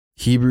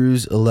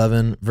Hebrews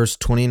 11, verse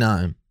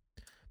 29.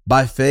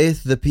 By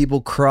faith, the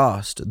people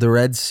crossed the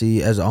Red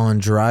Sea as on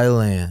dry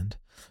land,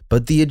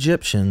 but the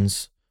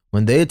Egyptians,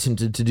 when they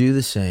attempted to do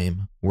the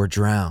same, were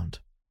drowned.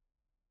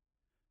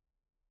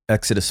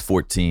 Exodus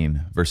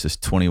 14, verses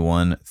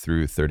 21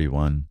 through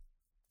 31.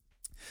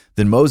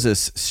 Then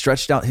Moses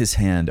stretched out his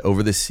hand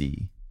over the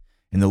sea,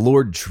 and the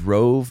Lord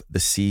drove the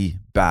sea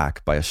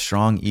back by a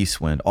strong east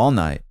wind all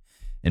night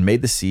and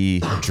made the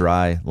sea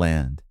dry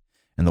land,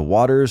 and the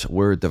waters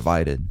were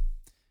divided.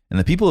 And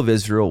the people of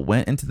Israel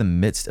went into the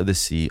midst of the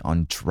sea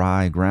on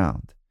dry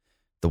ground,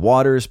 the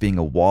waters being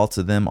a wall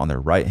to them on their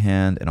right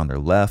hand and on their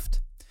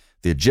left.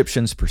 The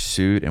Egyptians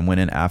pursued and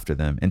went in after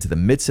them into the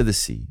midst of the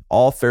sea,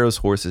 all Pharaoh's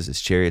horses,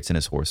 his chariots, and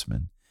his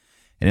horsemen.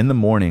 And in the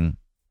morning,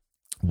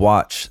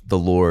 watch the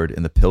Lord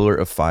in the pillar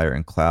of fire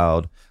and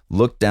cloud,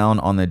 looked down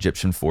on the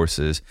Egyptian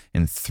forces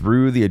and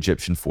threw the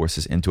Egyptian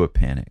forces into a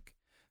panic,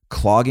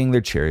 clogging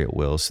their chariot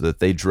wheels so that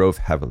they drove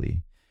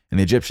heavily. And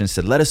the Egyptians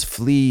said, "Let us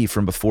flee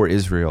from before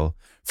Israel,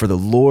 for the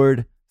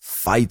Lord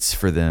fights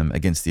for them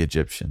against the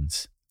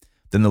Egyptians."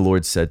 Then the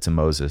Lord said to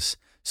Moses,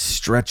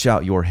 "Stretch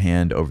out your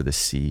hand over the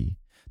sea,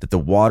 that the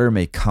water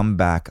may come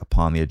back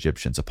upon the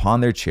Egyptians,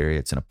 upon their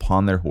chariots and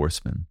upon their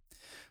horsemen."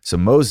 So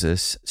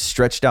Moses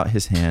stretched out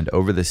his hand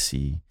over the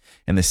sea,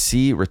 and the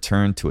sea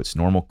returned to its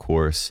normal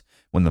course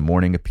when the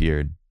morning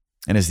appeared.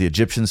 And as the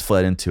Egyptians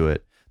fled into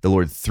it, the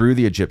Lord threw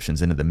the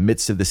Egyptians into the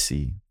midst of the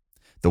sea.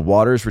 The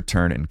waters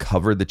returned and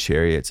covered the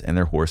chariots and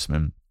their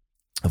horsemen.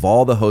 Of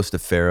all the host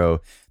of Pharaoh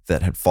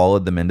that had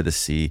followed them into the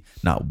sea,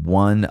 not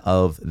one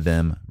of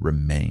them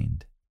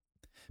remained.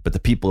 But the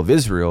people of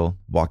Israel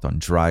walked on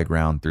dry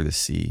ground through the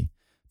sea,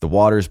 the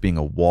waters being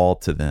a wall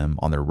to them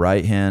on their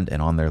right hand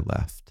and on their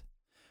left.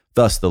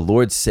 Thus the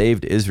Lord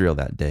saved Israel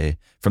that day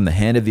from the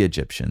hand of the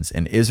Egyptians,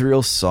 and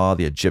Israel saw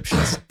the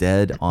Egyptians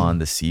dead on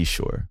the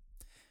seashore.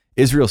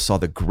 Israel saw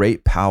the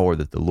great power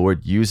that the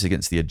Lord used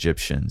against the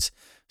Egyptians,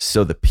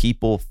 so the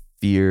people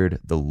feared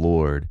the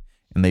Lord,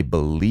 and they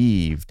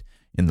believed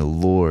in the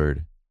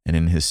Lord and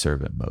in his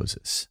servant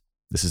Moses.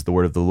 This is the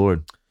word of the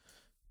Lord.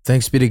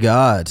 Thanks be to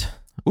God.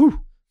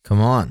 Ooh. Come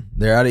on.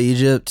 They're out of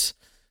Egypt,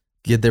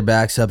 get their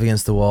backs up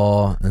against the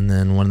wall, and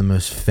then one of the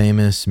most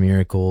famous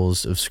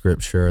miracles of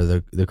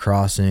Scripture, the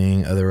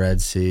crossing of the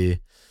Red Sea,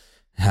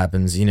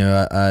 happens. You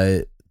know,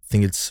 I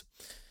think it's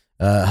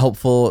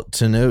helpful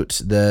to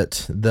note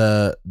that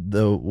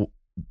the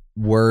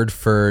word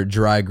for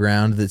dry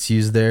ground that's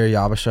used there,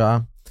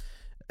 Yabashah,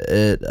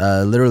 it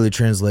literally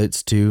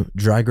translates to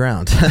dry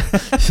ground.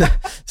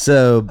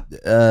 So,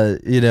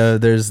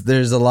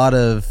 there's a lot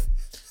of,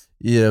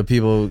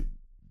 people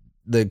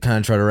that kind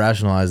of try to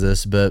rationalize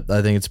this, but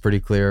I think it's pretty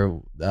clear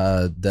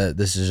that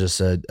this is just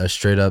a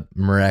straight up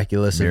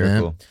miraculous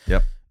Miracle. event.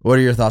 Yep. What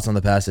are your thoughts on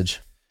the passage?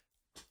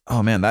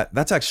 Oh man,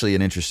 that's actually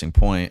an interesting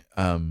point.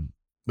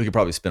 We could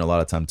probably spend a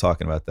lot of time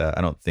talking about that.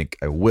 I don't think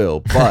I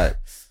will, but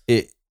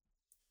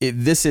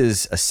this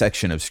is a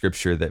section of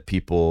Scripture that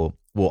people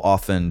will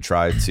often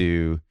try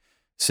to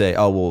say,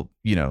 oh, well,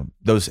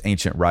 those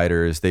ancient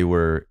writers, they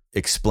were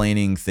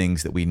explaining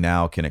things that we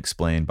now can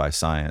explain by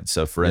science.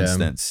 So for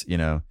instance,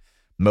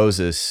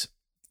 Moses,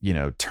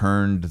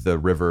 turned the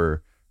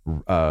river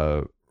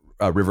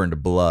into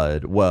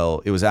blood.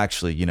 Well, it was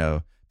actually,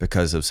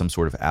 because of some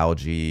sort of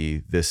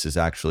algae. This is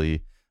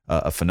actually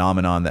a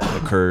phenomenon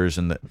that occurs.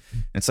 And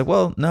it's like,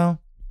 well, no,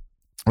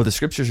 what the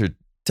Scriptures are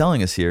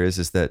telling us here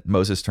is that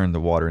Moses turned the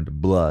water into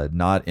blood,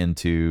 not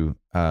into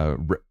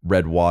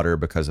red water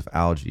because of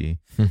algae.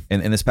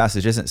 And this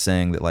passage isn't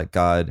saying that like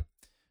God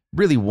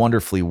really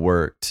wonderfully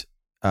worked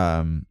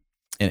in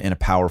a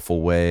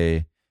powerful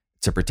way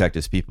to protect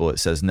his people. It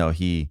says, no,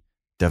 he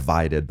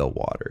divided the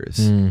waters.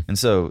 And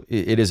so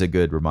it is a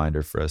good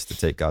reminder for us to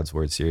take God's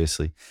word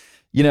seriously.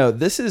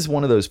 This is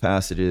one of those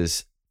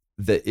passages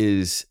that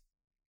is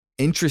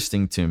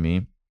interesting to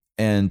me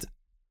and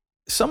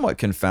somewhat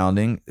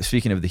confounding,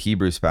 speaking of the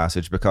Hebrews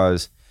passage,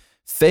 because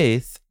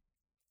faith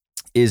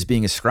is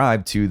being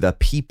ascribed to the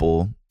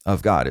people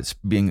of God. It's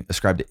being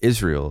ascribed to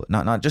Israel,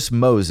 not just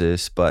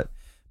Moses, but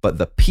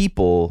the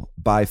people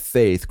by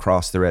faith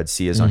crossed the Red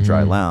Sea as on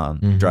dry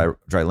land,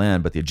 dry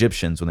land. But the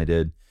Egyptians, when they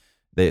did,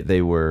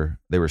 they were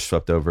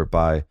swept over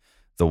by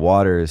the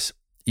waters.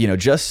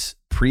 Just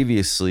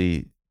previous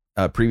to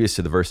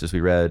the verses we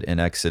read in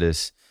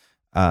Exodus,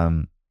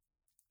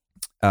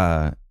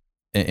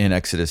 in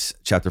Exodus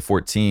chapter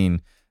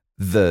 14,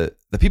 the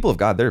people of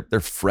God, they're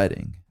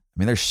fretting. I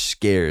mean, they're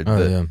scared.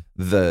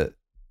 The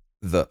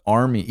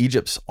army,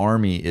 Egypt's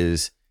army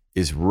is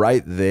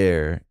right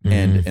there,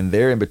 and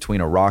they're in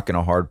between a rock and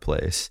a hard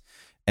place,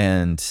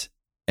 and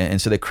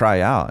so they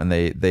cry out and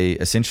they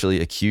essentially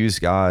accuse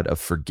God of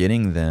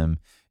forgetting them.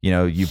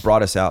 You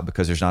brought us out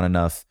because there's not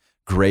enough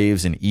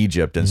graves in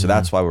Egypt, and so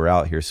that's why we're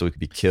out here, so we could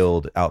be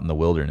killed out in the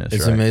wilderness.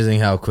 It's right? amazing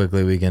how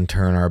quickly we can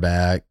turn our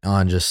back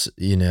on just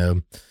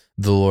the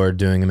Lord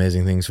doing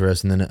amazing things for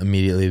us, and then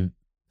immediately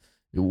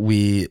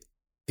we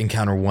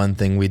encounter one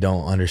thing we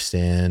don't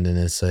understand, and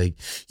it's like,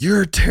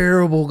 you're a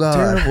terrible God.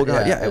 Terrible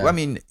God. Yeah. I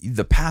mean,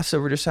 the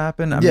Passover just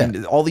happened. I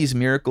mean, all these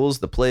miracles,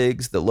 the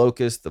plagues, the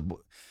locusts,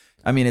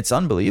 it's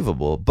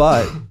unbelievable,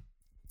 but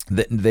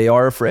they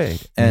are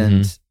afraid.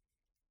 And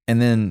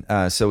then,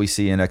 so we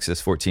see in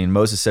Exodus 14,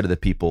 Moses said to the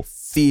people,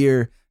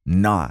 "Fear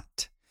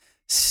not,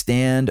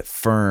 stand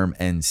firm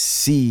and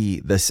see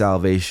the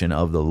salvation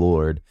of the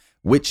Lord,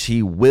 which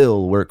he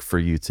will work for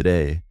you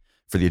today.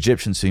 For the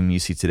Egyptians whom you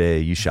see today,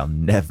 you shall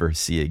never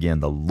see again.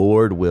 The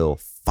Lord will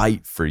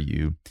fight for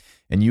you,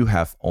 and you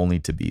have only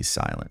to be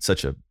silent."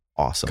 Such a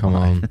awesome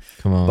line.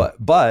 Come on.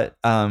 But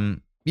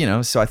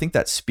so I think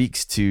that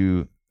speaks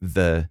to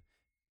the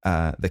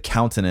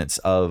countenance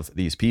of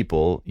these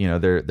people,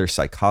 their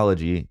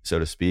psychology, so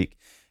to speak.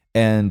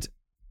 And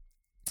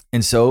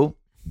so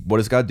what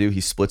does God do?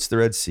 He splits the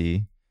Red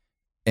Sea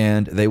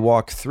and they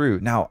walk through.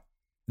 Now,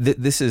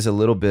 this is a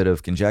little bit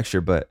of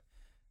conjecture, but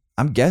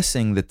I'm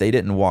guessing that they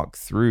didn't walk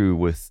through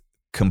with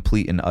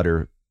complete and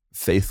utter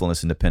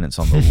faithfulness and dependence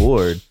on the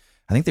Lord.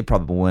 I think they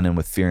probably went in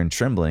with fear and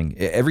trembling.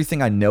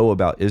 Everything I know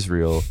about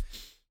Israel,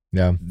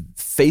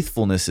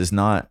 faithfulness is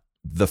not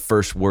the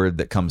first word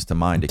that comes to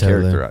mind to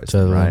characterize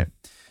them, right?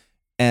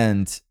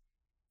 And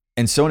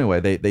so anyway,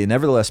 they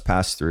nevertheless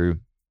pass through.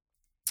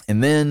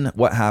 And then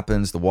what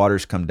happens? The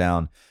waters come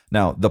down.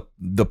 Now,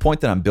 the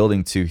point that I'm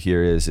building to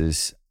here is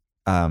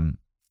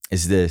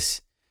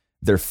this: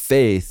 their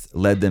faith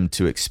led them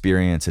to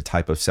experience a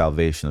type of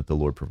salvation that the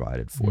Lord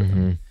provided for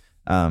them.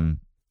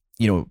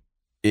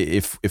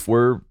 If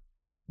we're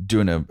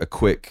doing a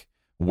quick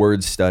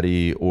word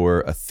study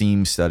or a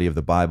theme study of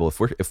the Bible,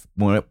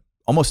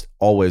 almost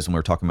always when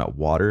we're talking about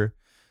water,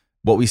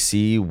 what we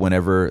see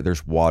whenever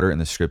there's water in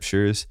the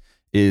scriptures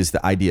is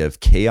the idea of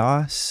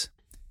chaos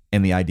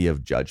and the idea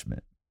of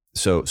judgment.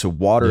 So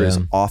water is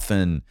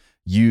often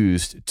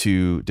used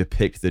to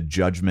depict the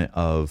judgment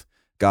of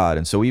God.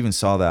 And so we even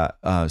saw that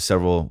a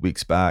couple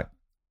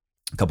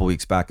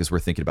weeks back, as we're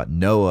thinking about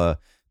Noah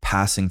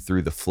passing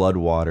through the flood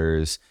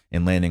waters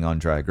and landing on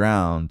dry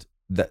ground.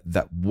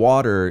 That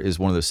water is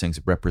one of those things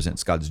that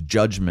represents God's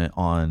judgment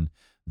on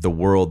the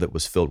world that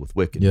was filled with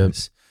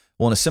wickedness. Yep.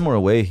 Well, in a similar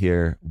way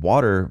here,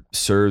 water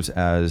serves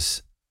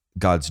as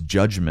God's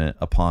judgment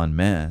upon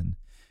man.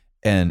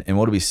 And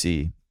what do we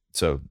see?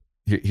 So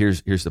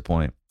here's the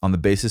point. On the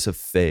basis of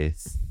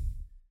faith,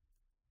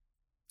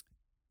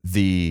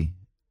 the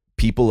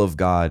people of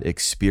God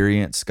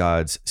experienced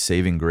God's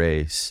saving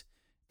grace,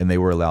 and they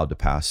were allowed to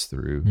pass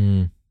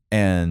through.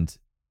 And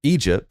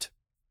Egypt,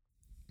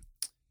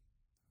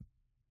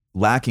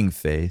 lacking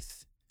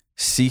faith,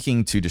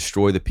 seeking to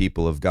destroy the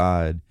people of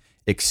God,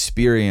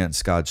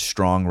 experienced God's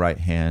strong right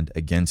hand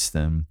against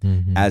them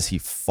as he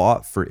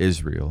fought for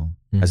Israel,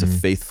 as a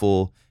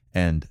faithful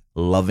and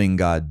loving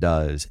God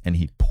does, and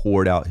he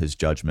poured out his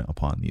judgment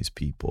upon these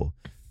people.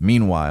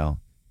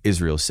 Meanwhile,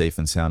 Israel's safe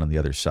and sound on the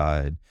other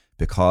side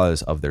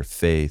because of their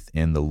faith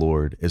in the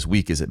Lord, as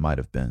weak as it might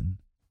have been.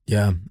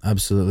 Yeah,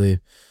 absolutely.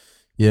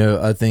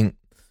 I think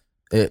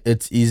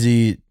it's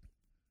easy.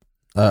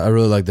 I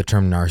really like the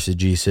term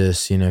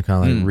narcigesis,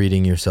 kind of like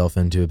reading yourself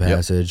into a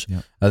passage.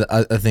 Yep.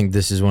 I think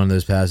this is one of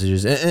those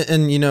passages.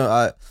 And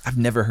I've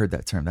never heard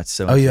that term. That's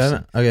so interesting. You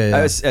haven't? Okay,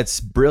 yeah. It's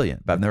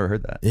brilliant, but I've never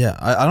heard that. Yeah,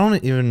 I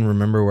don't even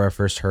remember where I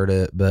first heard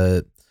it,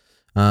 but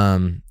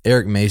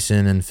Eric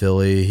Mason in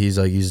Philly, he's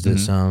like used it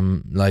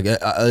some. Like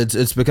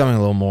it's becoming a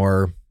little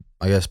more,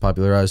 I guess,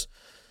 popularized.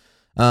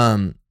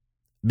 But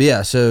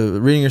yeah, so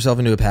reading yourself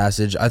into a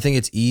passage, I think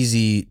it's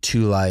easy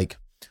to like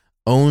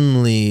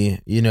only,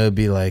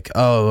 be like,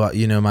 oh,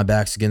 my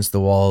back's against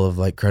the wall of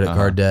like credit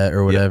card debt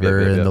or whatever,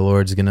 and the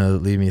Lord's gonna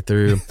lead me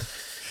through.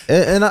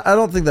 and I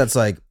don't think that's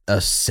like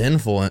a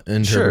sinful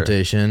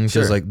interpretation,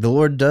 because like the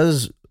Lord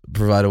does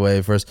provide a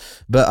way for us.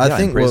 But I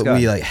think what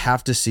we like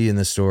have to see in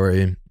this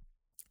story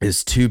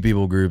is two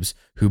people groups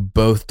who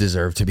both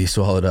deserve to be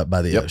swallowed up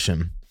by the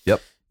ocean.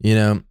 Yep.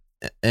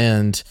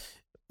 And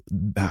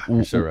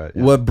you're so right.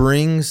 Yeah. What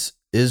brings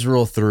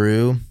Israel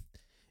through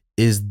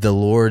is the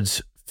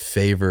Lord's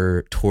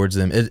favor towards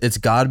them. It's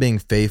God being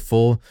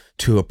faithful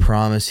to a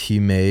promise he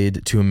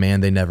made to a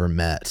man they never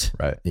met.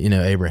 Right.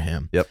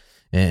 Abraham. Yep.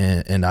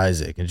 And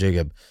Isaac and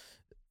Jacob.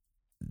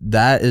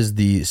 That is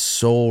the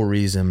sole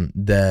reason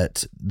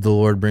that the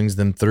Lord brings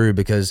them through,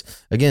 because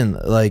again,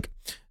 like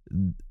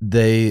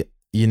they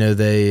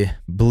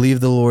believe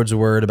the Lord's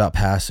word about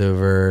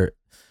Passover,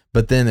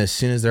 but then as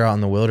soon as they're out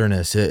in the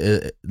wilderness,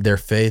 their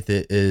faith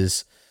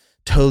is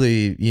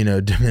totally,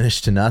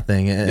 diminished to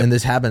nothing. And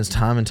this happens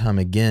time and time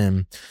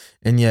again.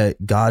 And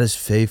yet God is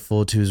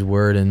faithful to his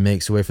word and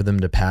makes a way for them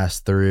to pass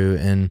through.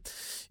 And,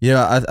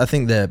 I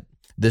think that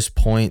this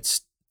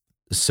points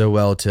so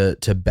well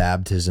to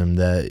baptism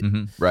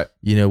that, right.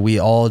 We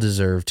all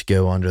deserve to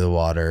go under the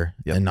water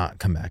and not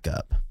come back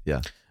up.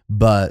 Yeah.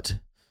 But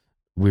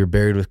we're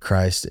buried with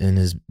Christ in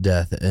his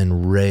death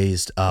and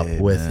raised up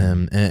with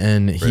him.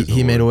 And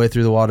he made a way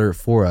through the water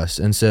for us.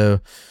 And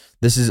so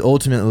this is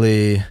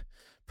ultimately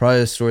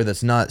probably a story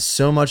that's not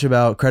so much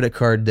about credit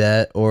card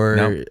debt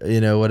or,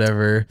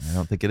 whatever. I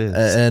don't think it is.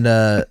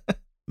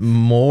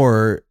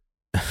 more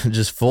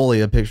just fully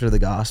a picture of the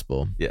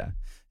gospel. Yeah.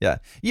 Yeah.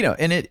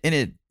 And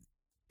it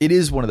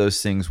is one of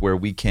those things where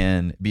we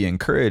can be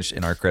encouraged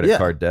in our credit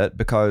card debt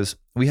because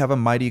we have a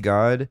mighty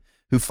God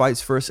who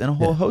fights for us in a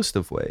whole host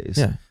of ways.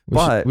 Yeah.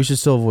 But we should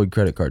still avoid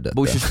credit card debt.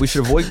 But we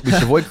should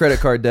avoid credit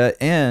card debt,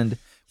 and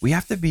we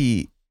have to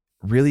be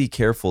really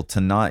careful to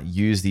not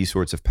use these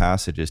sorts of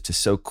passages to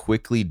so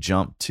quickly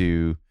jump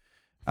to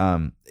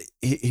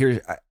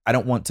here. I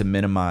don't want to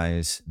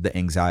minimize the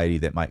anxiety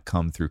that might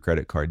come through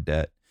credit card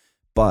debt,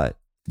 but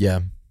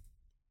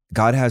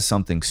God has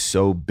something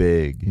so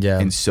big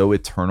and so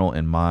eternal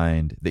in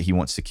mind that he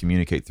wants to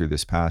communicate through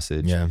this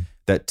passage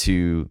that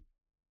to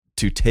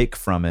take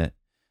from it,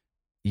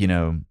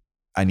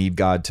 I need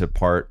God to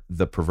part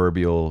the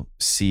proverbial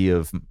sea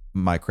of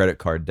my credit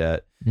card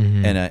debt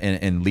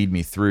and lead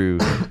me through.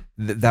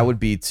 That would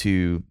be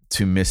to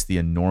miss the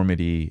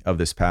enormity of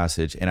this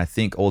passage, and I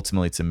think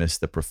ultimately to miss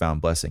the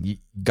profound blessing.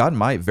 God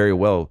might very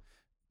well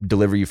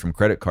deliver you from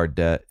credit card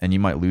debt, and you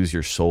might lose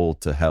your soul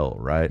to hell,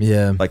 right?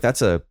 Yeah, like that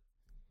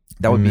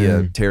would be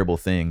a terrible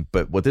thing.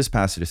 But what this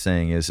passage is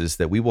saying is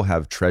that we will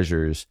have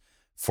treasures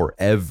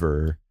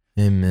forever.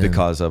 Amen.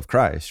 Because of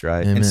Christ,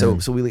 right? Amen. And so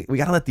we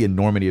got to let the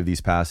enormity of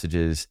these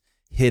passages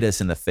hit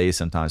us in the face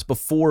sometimes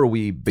before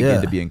we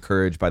begin to be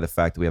encouraged by the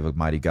fact that we have a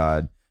mighty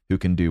God who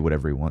can do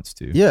whatever he wants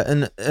to.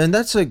 Yeah, and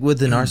that's like with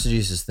the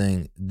narcissist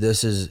thing.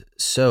 This is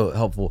so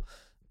helpful.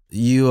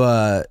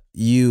 It's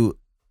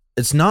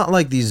not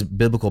like these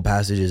biblical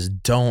passages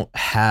don't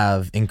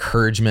have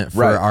encouragement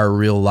for our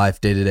real life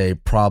day-to-day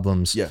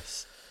problems.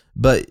 Yes.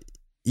 But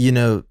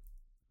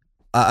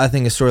I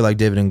think a story like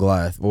David and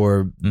Goliath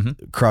or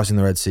crossing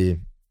the Red Sea,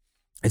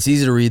 it's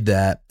easy to read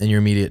that and your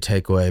immediate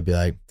takeaway be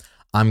like,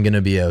 I'm going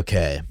to be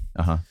okay.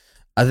 I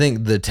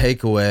think the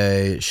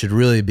takeaway should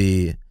really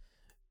be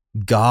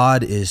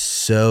God is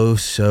so,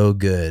 so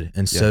good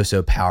and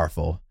so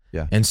powerful.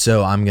 Yeah. And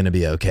so I'm going to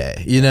be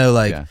okay.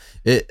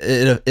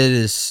 It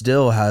is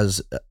still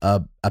has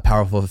a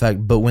powerful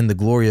effect, but when the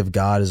glory of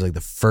God is like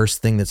the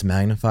first thing that's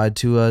magnified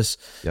to us,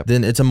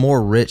 then it's a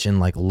more rich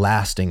and like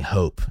lasting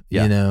hope,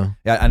 Yeah,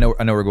 I know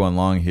we're going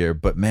long here,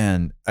 but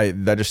man,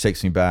 that just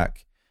takes me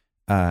back.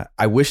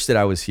 I wish that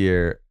I was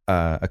here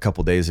a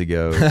couple days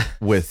ago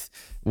with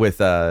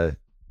let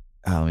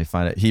me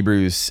find it.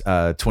 Hebrews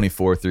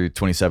 24 through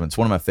 27. It's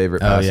one of my favorite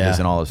passages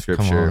in all of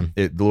Scripture.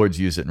 The Lord's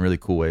used it in really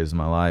cool ways in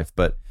my life,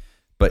 but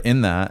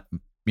in that,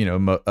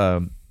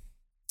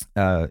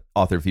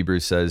 author of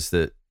Hebrews says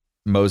that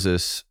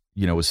Moses,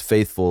 was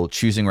faithful,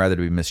 choosing rather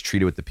to be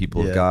mistreated with the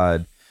people of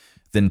God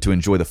than to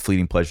enjoy the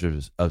fleeting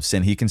pleasures of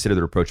sin. He considered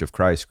the reproach of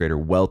Christ greater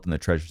wealth than the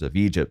treasures of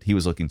Egypt. He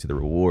was looking to the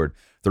reward.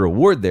 The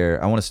reward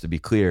there, I want us to be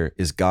clear,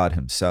 is God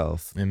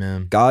himself.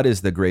 Amen. God is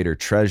the greater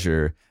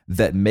treasure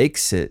that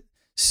makes it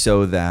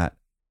so that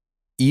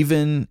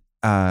even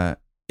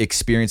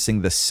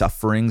experiencing the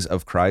sufferings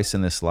of Christ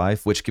in this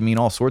life, which can mean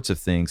all sorts of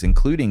things,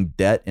 including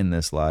debt in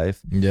this life.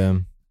 Yeah.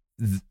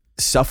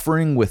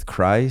 Suffering with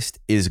Christ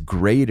is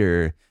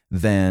greater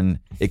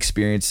than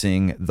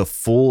experiencing the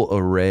full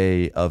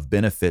array of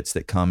benefits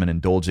that come in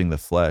indulging the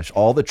flesh.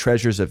 All the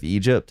treasures of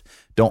Egypt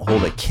don't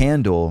hold a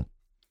candle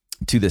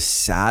to the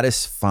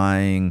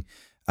satisfying,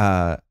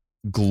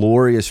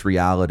 glorious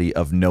reality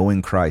of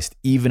knowing Christ,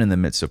 even in the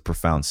midst of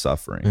profound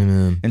suffering.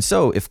 Amen. And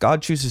so if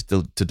God chooses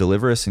to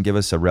deliver us and give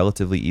us a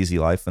relatively easy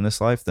life in this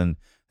life, then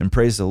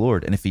praise the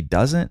Lord. And if he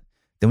doesn't,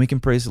 then we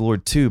can praise the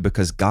Lord too,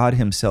 because God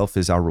himself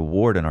is our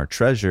reward and our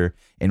treasure,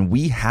 and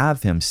we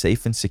have him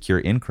safe and secure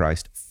in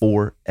Christ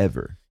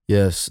forever.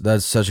 Yes,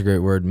 that's such a great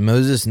word.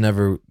 Moses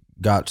never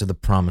got to the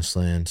promised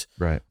land.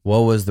 Right. What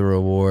was the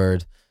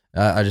reward?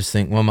 I just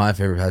think one of my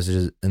favorite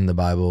passages in the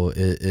Bible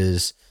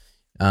is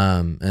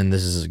and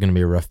this is going to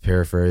be a rough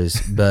paraphrase,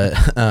 but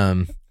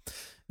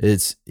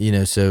it's,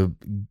 so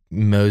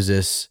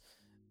Moses,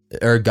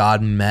 or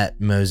God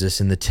met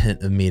Moses in the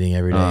tent of meeting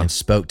every day and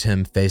spoke to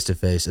him face to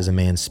face as a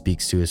man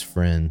speaks to his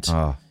friend.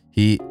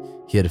 He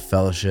had a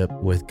fellowship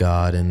with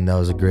God, and that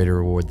was a greater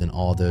reward than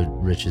all the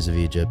riches of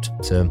Egypt.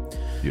 So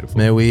beautiful.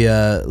 May we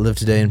live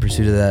today in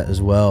pursuit of that as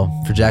well.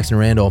 For Jackson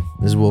Randall,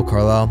 this is Will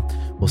Carlisle.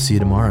 We'll see you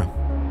tomorrow.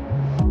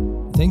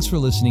 Thanks for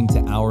listening to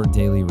Our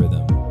Daily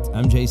Rhythm.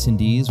 I'm Jason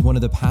Dees, one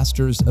of the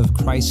pastors of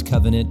Christ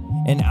Covenant,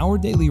 and Our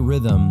Daily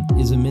Rhythm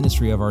is a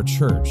ministry of our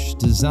church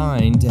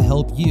designed to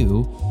help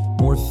you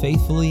more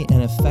faithfully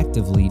and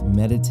effectively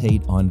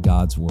meditate on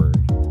God's Word.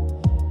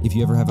 If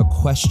you ever have a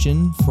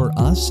question for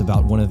us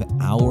about one of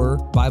our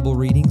Bible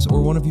readings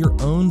or one of your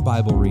own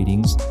Bible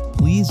readings,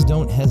 please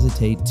don't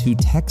hesitate to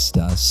text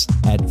us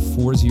at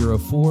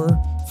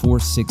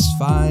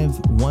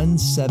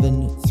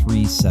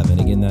 404-465-1737.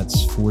 Again,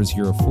 that's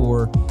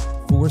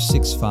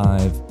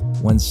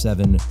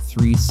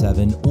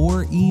 404-465-1737,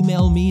 or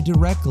email me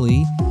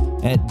directly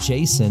at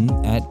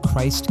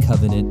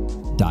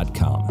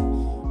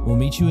jason@christcovenant.com. We'll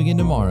meet you again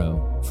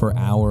tomorrow for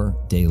Our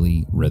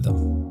Daily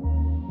Rhythm.